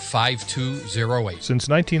 603-889-5208. Since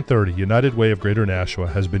 1930, United Way of Greater Nashua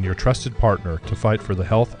has been your trusted partner to fight for the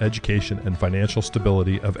health, education, and financial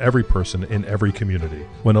stability of every person in every community.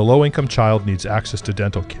 When a low-income child needs access to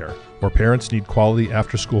dental care, or parents need quality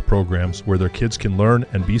after-school programs where their kids can learn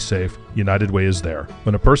and be safe, United Way is there.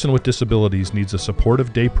 When a person with disabilities needs a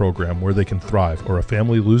supportive day program where they can thrive, or a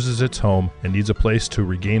family loses its home and needs a place to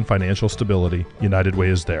regain financial stability, United Way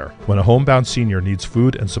is there. When a homebound senior needs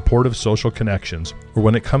food and supportive social connections, or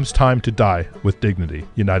when it comes time to die with dignity,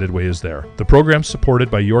 United Way is there. The programs supported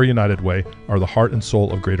by your United Way are the heart and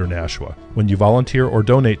soul of Greater Nashua. When you volunteer or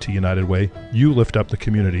donate to United Way, you lift up the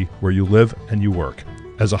community where you live and you work.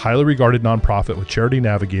 As a highly regarded nonprofit with Charity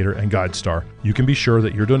Navigator and GuideStar, you can be sure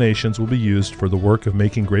that your donations will be used for the work of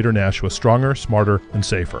making Greater Nashua stronger, smarter, and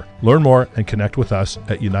safer. Learn more and connect with us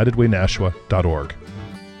at unitedwaynashua.org.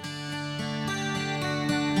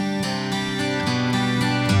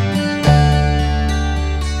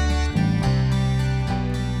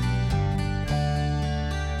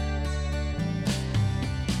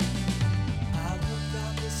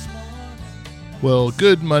 Well,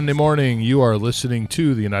 good Monday morning. You are listening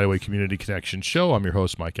to the United Way Community Connection Show. I'm your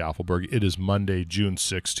host, Mike Affelberg. It is Monday, June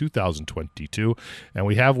 6, 2022, and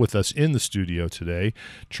we have with us in the studio today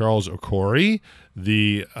Charles Okori,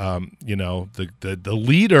 the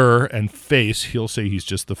leader and face. He'll say he's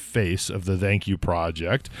just the face of the Thank You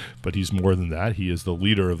Project, but he's more than that. He is the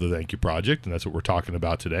leader of the Thank You Project, and that's what we're talking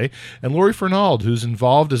about today. And Lori Fernald, who's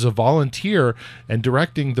involved as a volunteer and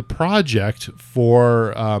directing the project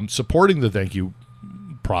for supporting the Thank You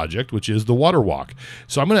Project, which is the Water Walk.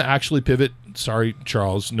 So I'm going to actually pivot. Sorry,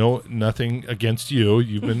 Charles, nothing against you.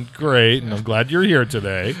 You've been great, and I'm glad you're here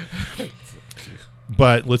today.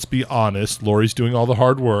 but let's be honest. Lori's doing all the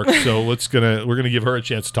hard work, so we're gonna give her a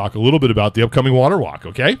chance to talk a little bit about the upcoming water walk.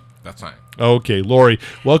 Okay. That's fine. Okay, Lori,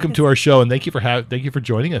 welcome to our show, and thank you for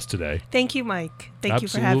joining us today. Thank you, Mike. Thank you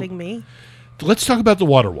for having me. Let's talk about the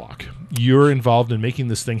water walk. You're involved in making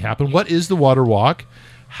this thing happen. What is the water walk?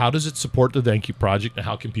 How does it support the Thank You Project, and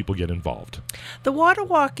how can people get involved? The Water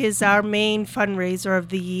Walk is our main fundraiser of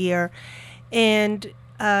the year, and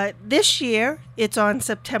this year it's on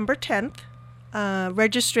September 10th.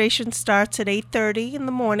 Registration starts at 8:30 in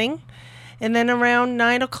the morning, and then around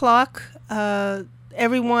 9 o'clock,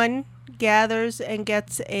 everyone gathers and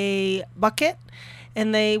gets a bucket,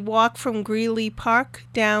 and they walk from Greeley Park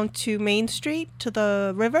down to Main Street to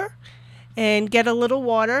the river and get a little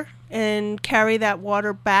water and carry that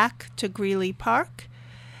water back to Greeley Park.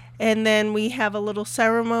 And then we have a little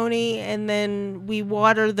ceremony, and then we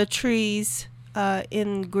water the trees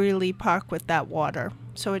in Greeley Park with that water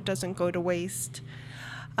so it doesn't go to waste.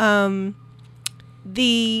 The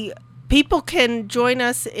people can join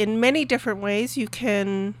us in many different ways. You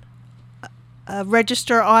can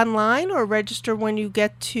register online or register when you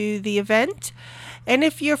get to the event. And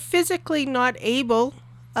if you're physically not able,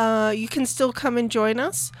 you can still come and join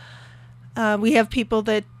us. We have people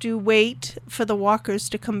that do wait for the walkers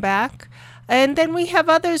to come back. And then we have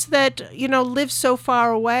others that, live so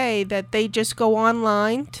far away that they just go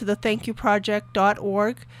online to the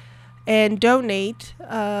thankyouproject.org and donate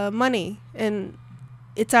money. And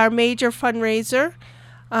it's our major fundraiser.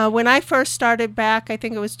 When I first started back, I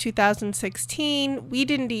think it was 2016, we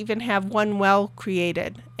didn't even have one well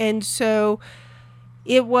created. And so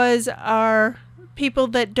it was our people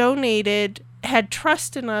that donated had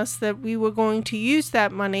trust in us that we were going to use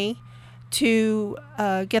that money to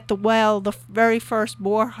get the very first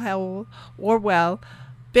borehole or well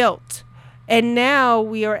built. And now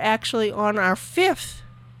we are actually on our 5th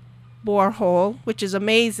borehole, which is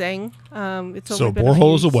amazing. So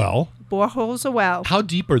borehole is a well. Borehole is a well. How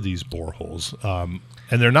deep are these boreholes?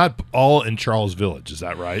 And they're not all in Charles Village, is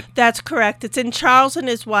that right? That's correct. It's in Charles and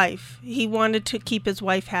his wife. He wanted to keep his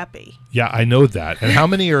wife happy. Yeah, I know that. And how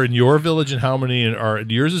many are in your village, and how many are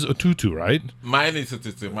yours? Is Otutu, right? Mine is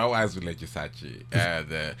Otutu. My wife's village is Achi.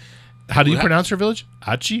 And how do you pronounce her village?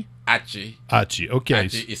 Achi? Achi. Achi. Okay.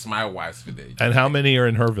 Achi is my wife's village. And how many are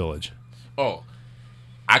in her village? Oh,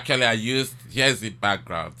 actually, here's the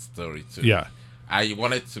background story too. Yeah. I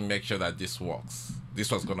wanted to make sure that this works. This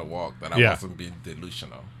was going to work, that I wasn't being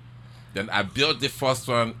delusional. Then I built the first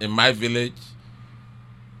one in my village,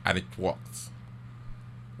 and it worked.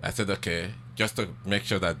 I said, okay, just to make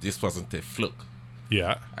sure that this wasn't a fluke.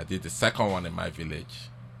 Yeah. I did the second one in my village,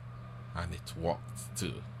 and it worked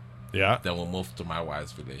too. Yeah. Then we moved to my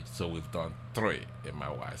wife's village. So we've done 3 in my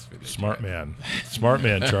wife's village. Smart man,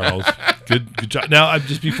 Charles. Good job. Now,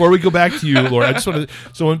 just before we go back to you, Laura, I just want to.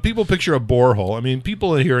 So when people picture a borehole, I mean,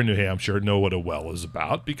 people here in New Hampshire know what a well is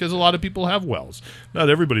about because a lot of people have wells. Not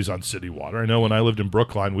everybody's on city water. I know when I lived in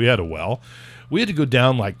Brookline, we had a well. We had to go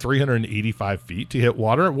down like 385 feet to hit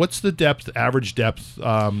water. What's the average depth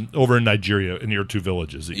over in Nigeria in your 2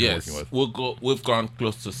 villages that you're working with? We've gone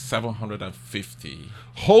close to 750.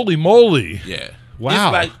 Holy moly! Yeah.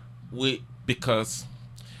 Wow. It's like because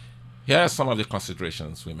here are some of the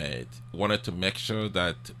considerations we made. We wanted to make sure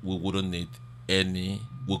that we wouldn't need any.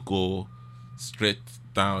 We'll go straight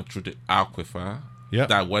down through the aquifer. Yeah.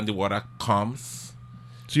 That when the water comes.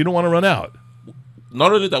 So you don't want to run out.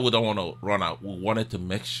 Not only that we don't want to run out, we wanted to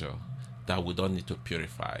make sure that we don't need to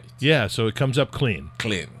purify it. Yeah, so it comes up clean.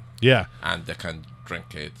 Yeah. And they can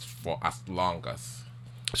drink it for as long as.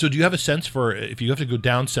 So do you have a sense for if you have to go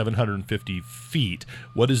down 750 feet,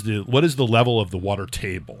 what is the level of the water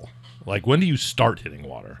table? Like when do you start hitting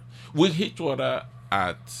water? We hit water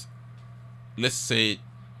at, let's say,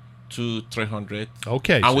 200-300.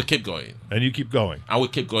 Okay. And we keep going. And you keep going. And we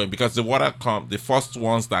keep going because the water the first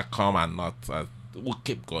ones that come are not, we'll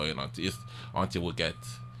keep going until we get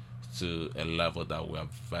to a level that we are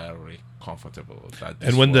very comfortable.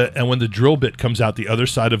 And when the drill bit comes out the other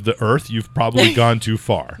side of the earth, you've probably gone too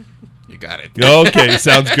far. You got it. Okay,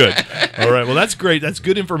 sounds good. All right, well that's great. That's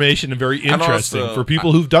good information and very interesting for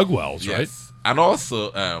people who've dug wells, yes. right? And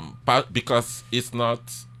also, because it's not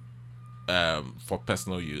for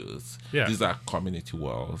personal use. Yeah. These are community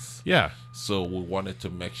wells. Yeah. So we wanted to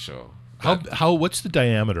make sure. What's the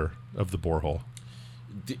diameter of the borehole?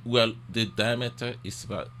 The diameter is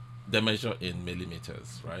about. They measure in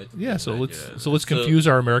millimeters, right? Yeah. So let's confuse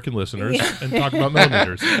our American listeners and talk about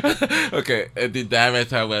millimeters. Okay. The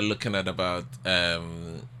diameter we're looking at about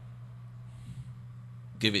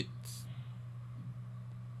give it.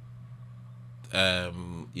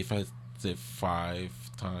 If I say 5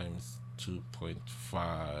 times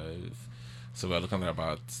 2.5. So we're looking at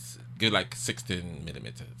about give like 16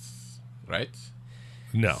 millimeters, right?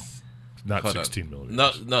 No, not Hold on. 16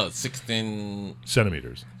 millimeters. No, 16.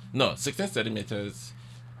 Centimeters. No, 16 centimeters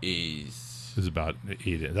is. Is about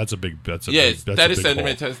 8. That's a big. That's a Yes, big, that's 30 a big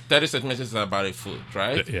centimeters. 30 centimeters is about a foot,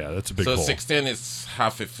 right? hole. Yeah, that's a big So hole. 16 is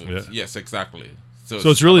half a foot. Yeah. Yes, exactly. So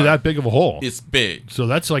it's really about- that big of a hole. It's big. So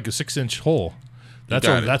that's like a 6-inch hole. That's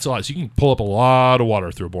got it. that's a lot. So you can pull up a lot of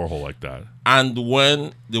water through a borehole like that. And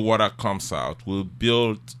when the water comes out, we'll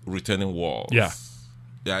build retaining walls. Yeah.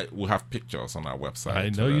 Yeah, we have pictures on our website. I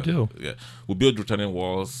know you do. Yeah. We build retaining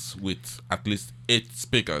walls with at least 8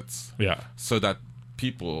 spigots. Yeah. So that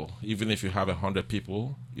people, even if you have 100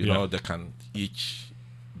 people, you Yeah. know, they can each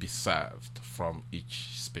be served from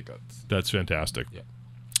each spigot. That's fantastic. Yeah.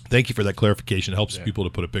 Thank you for that clarification. It helps people to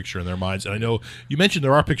put a picture in their minds. And I know you mentioned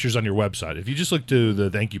there are pictures on your website. If you just look to the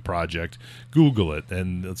Thank You Project, Google it,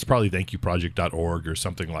 and it's probably thankyouproject.org or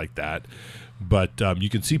something like that. But you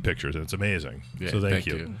can see pictures, and it's amazing. Yeah, so thank thank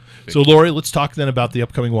you. you. So, Lori, let's talk then about the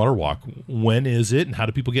upcoming water walk. When is it, and how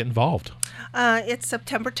do people get involved? It's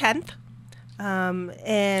September 10th.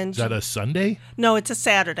 And Is that a Sunday? no, it's a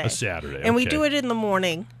Saturday. A Saturday, And we okay. do it in the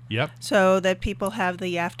morning Yep. so that people have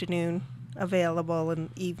the afternoon available and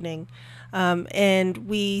evening. And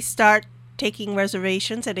we start taking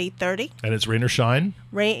reservations at 8:30. And it's rain or shine?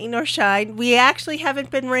 Rain or shine. We actually haven't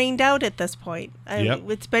been rained out at this point. Yep.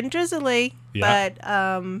 It's been drizzly, Yeah.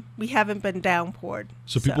 but we haven't been downpoured.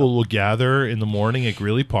 So people will gather in the morning at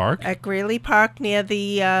Greeley Park. At Greeley Park near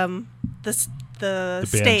the The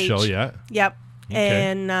stage. band show, yeah. Yep.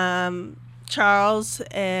 Okay. And Charles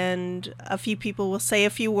and a few people will say a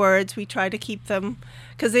few words. We try to keep them,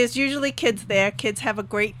 because there's usually kids there. Kids have a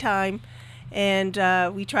great time, and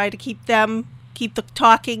we try to keep the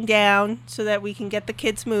talking down so that we can get the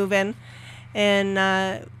kids moving.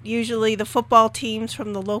 And usually the football teams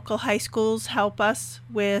from the local high schools help us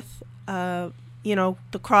with, the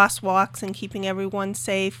crosswalks and keeping everyone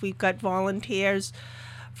safe. We've got volunteers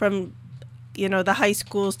from the high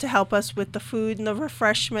schools to help us with the food and the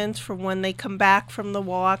refreshments from when they come back from the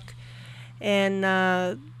walk.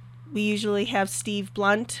 And we usually have Steve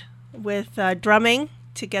Blunt with drumming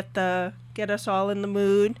to get us all in the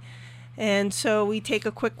mood. And so we take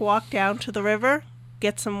a quick walk down to the river,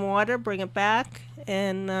 get some water, bring it back,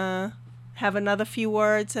 and have another few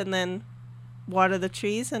words, and then water the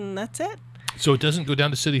trees, and that's it. So it doesn't go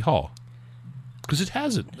down to City Hall? Because it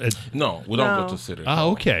hasn't. No, we don't No. go to City Ah,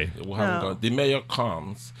 Hall. okay. We haven't No. gone. The mayor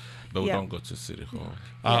comes, but we Yeah. don't go to City Hall.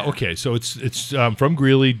 Okay, so it's from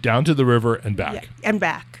Greeley down to the river and back. Yeah, and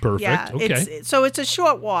back. Perfect, Yeah, okay. so it's a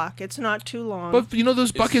short walk. It's not too long. But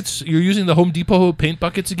those buckets, you're using the Home Depot paint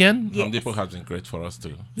buckets again? Yes. Home Depot has been great for us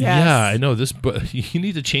too. Yes. Yeah, I know this, but you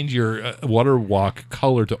need to change your water walk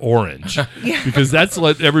color to orange because that's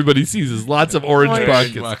what everybody sees is lots of orange Orange.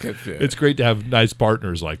 buckets. Buckets, yeah. It's great to have nice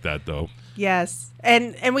partners like that, though. Yes,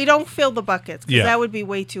 and we don't fill the buckets because Yeah. that would be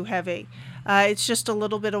way too heavy. It's just a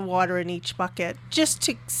little bit of water in each bucket, just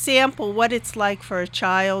to sample what it's like for a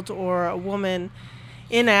child or a woman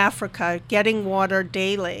in Africa getting water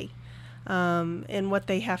daily, and what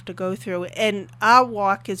they have to go through. And our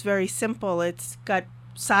walk is very simple. It's got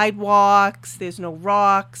sidewalks. There's no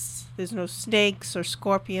rocks. There's no snakes or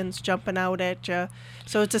scorpions jumping out at you.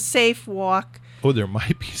 So it's a safe walk. Oh, there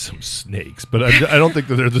might be some snakes, but I don't think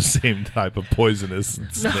that they're the same type of poisonous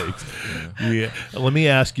snakes. Yeah. Let me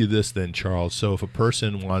ask you this then, Charles. So if a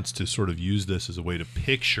person wants to sort of use this as a way to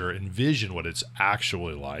picture, envision what it's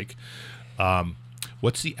actually like,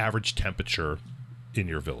 what's the average temperature in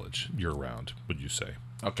your village year-round, would you say?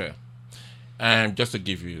 Okay. Just to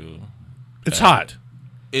give you, It's hot.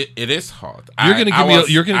 it is hot. You're going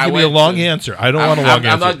to give me a long answer. I don't want a long answer.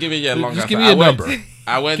 I'm not giving you a long Just answer. give me a number.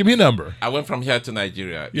 Give me a number. I went from here to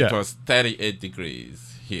Nigeria. Yeah. It was 38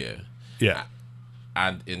 degrees here. Yeah.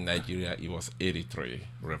 And in Nigeria, it was 83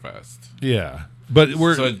 reversed. Yeah. But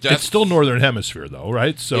So it's still northern hemisphere though,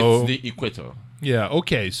 right? So It's the equator. yeah,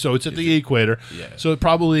 okay. So it's at the equator. Yeah. So it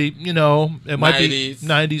probably, it might 90s. be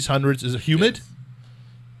 90s, 100s. Is it humid?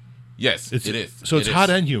 Yes, it is. So it's It hot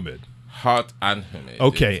is. and humid. Hot and humid.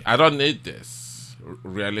 Okay. I don't need this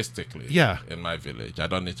realistically. Yeah. In my village, I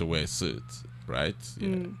don't need to wear a suit, right?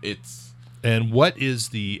 Yeah. It's And what is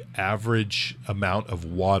the average amount of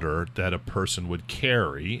water that a person would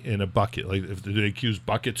carry in a bucket? Like if they use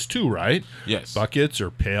buckets too, right? Yes. Buckets or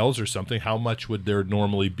pails or something. How much would there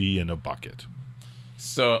normally be in a bucket?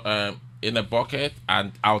 so in a bucket,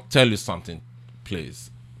 and I'll tell you something, please.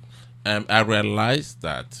 I realized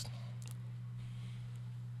that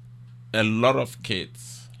a lot of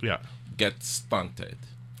kids Yeah. get stunted.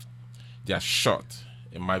 They are short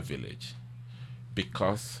in my village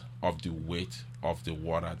because of the weight of the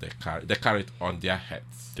water they carry. They carry it on their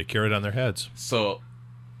heads. They carry it on their heads. So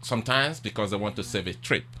sometimes because they want to save a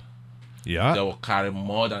trip, Yeah. they will carry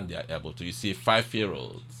more than they are able to. You see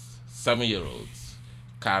 5-year-olds, 7-year-olds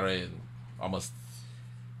carrying almost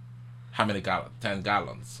how many gallons? 10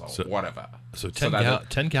 gallons or whatever. So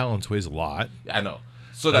 10 gallons weighs a lot. I know.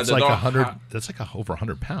 So That's that they like don't 100. That's like over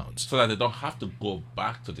 100 pounds. so that they don't have to go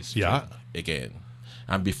back to the stream Yeah. again.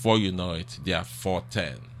 And before you know it, they are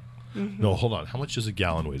 410. No, hold on. How much does a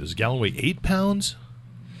gallon weigh? Does a gallon weigh 8 pounds?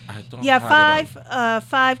 I don't Yeah, have it on-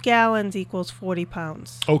 5 gallons equals 40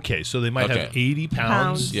 pounds. Okay, so they might have Okay. 80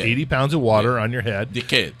 pounds, Yeah. 80 pounds of water on your head, The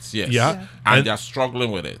kids, yes. Yeah. And, And- they're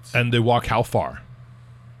struggling with it. and they walk how far?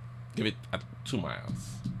 Give it at 2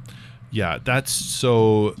 miles. Yeah, that's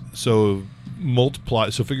so multiply.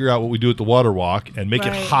 So figure out what we do at the water walk and make it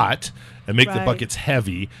Right. hot and make the Right. buckets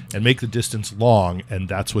heavy and make the distance long, and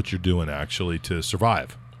that's what you're doing actually to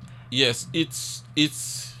survive. Yes, it's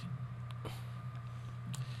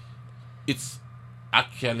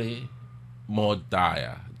actually more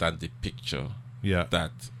dire than the picture Yeah.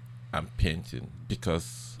 that I'm painting,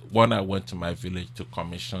 because when I went to my village to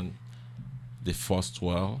commission the first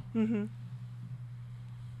well,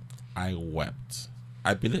 I wept.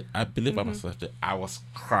 I believe by myself that I was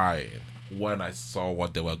crying when I saw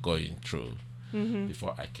what they were going through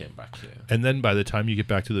before I came back here. And then by the time you get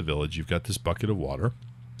back to the village, you've got this bucket of water,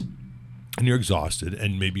 and you're exhausted,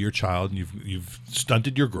 and maybe your child, and you've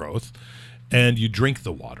stunted your growth, and you drink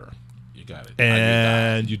the water, You got it.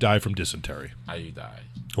 and you die from dysentery And you die.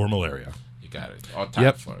 or malaria. You got it. Or Yep.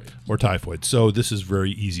 typhoid. Or typhoid. So this is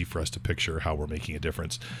very easy for us to picture how we're making a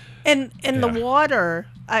difference. And the Yeah. water,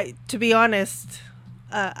 to be honest,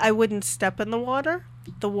 I wouldn't step in the water.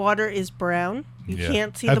 The water is brown. You Yeah.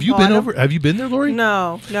 can't see Have the you bottom. been over? Have you been there, Lori?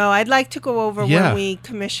 No. I'd like to go over Yeah. when we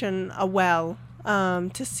commission a well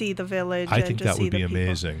to see the village. I and think to that see would the be people.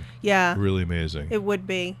 amazing. Yeah, Really amazing. it would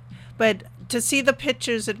be. But to see the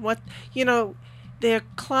pictures and what, they're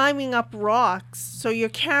climbing up rocks. So you're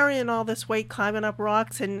carrying all this weight climbing up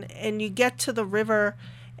rocks, and you get to the river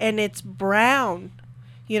and it's brown.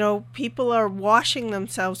 People are washing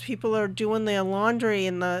themselves. People are doing their laundry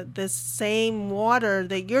in this same water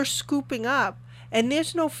that you're scooping up, and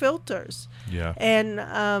there's no filters. Yeah.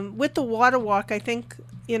 And with the water walk, I think,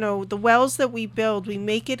 the wells that we build, we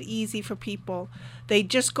make it easy for people. They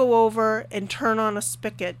just go over and turn on a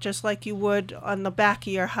spigot, just like you would on the back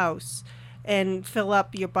of your house, and fill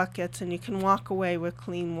up your buckets, and you can walk away with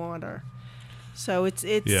clean water. So it's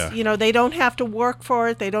Yeah. They don't have to work for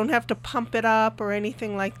it. They don't have to pump it up or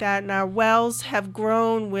anything like that. And our wells have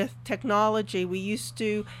grown with technology. We used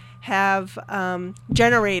to have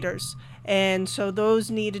generators, and so those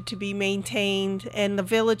needed to be maintained, and the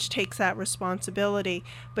village takes that responsibility.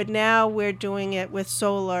 But now we're doing it with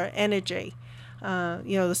solar energy.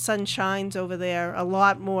 The sun shines over there a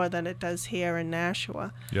lot more than it does here in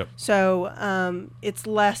Nashua. Yep. So it's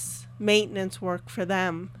less maintenance work for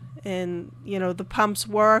them. And, the pumps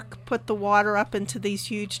work, put the water up into these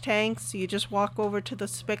huge tanks. You just walk over to the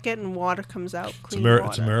spigot and water comes out, clean water.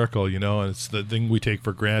 It's a miracle, and it's the thing we take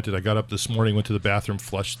for granted. I got up this morning, went to the bathroom,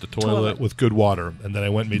 flushed the toilet with good water, and then I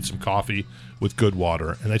went and made some coffee with good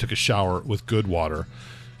water, and I took a shower with good water.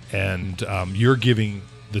 And the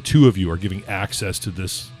two of you are giving access to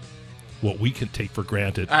this, what we can take for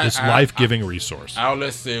granted, this life-giving resource. I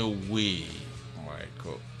always say we,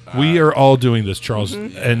 Michael. We are all doing this, Charles,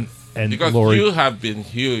 and because Lori. you have been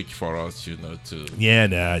huge for us, too. Yeah,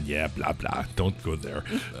 blah blah. Don't go there.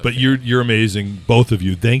 But you're amazing, both of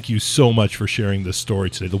you. Thank you so much for sharing this story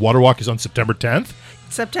today. The Water Walk is on September 10th,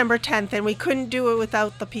 September 10th, and we couldn't do it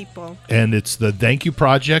without the people. and it's the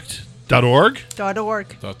thankyouproject.org.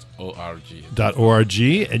 .org.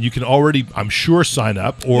 And you can already, I'm sure, sign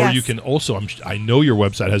up, or Yes. you can also, I know your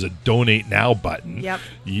website has a donate now button, Yep.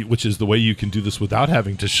 which is the way you can do this without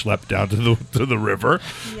having to schlep down to the river.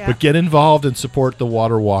 Yeah. But get involved and support the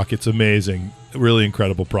Water Walk. It's amazing. Really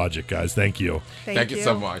incredible project, guys. Thank you. Thank you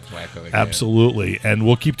so much, Michael. Again. Absolutely. And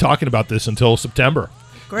we'll keep talking about this until September.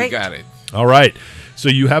 Great. You got it. All right. So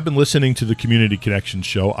you have been listening to the Community Connection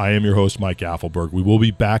Show. I am your host, Mike Affelberg. We will be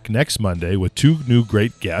back next Monday with two new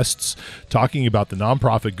great guests talking about the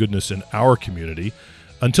nonprofit goodness in our community.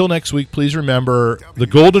 Until next week, please remember the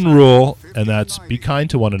golden rule, and that's be kind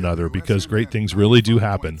to one another, because great things really do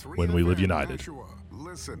happen when we live united.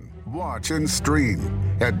 Listen, watch, and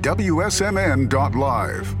stream at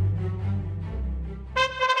WSMN.live.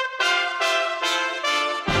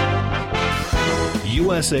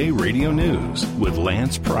 USA Radio News with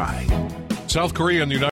Lance Pride. South Korea and the United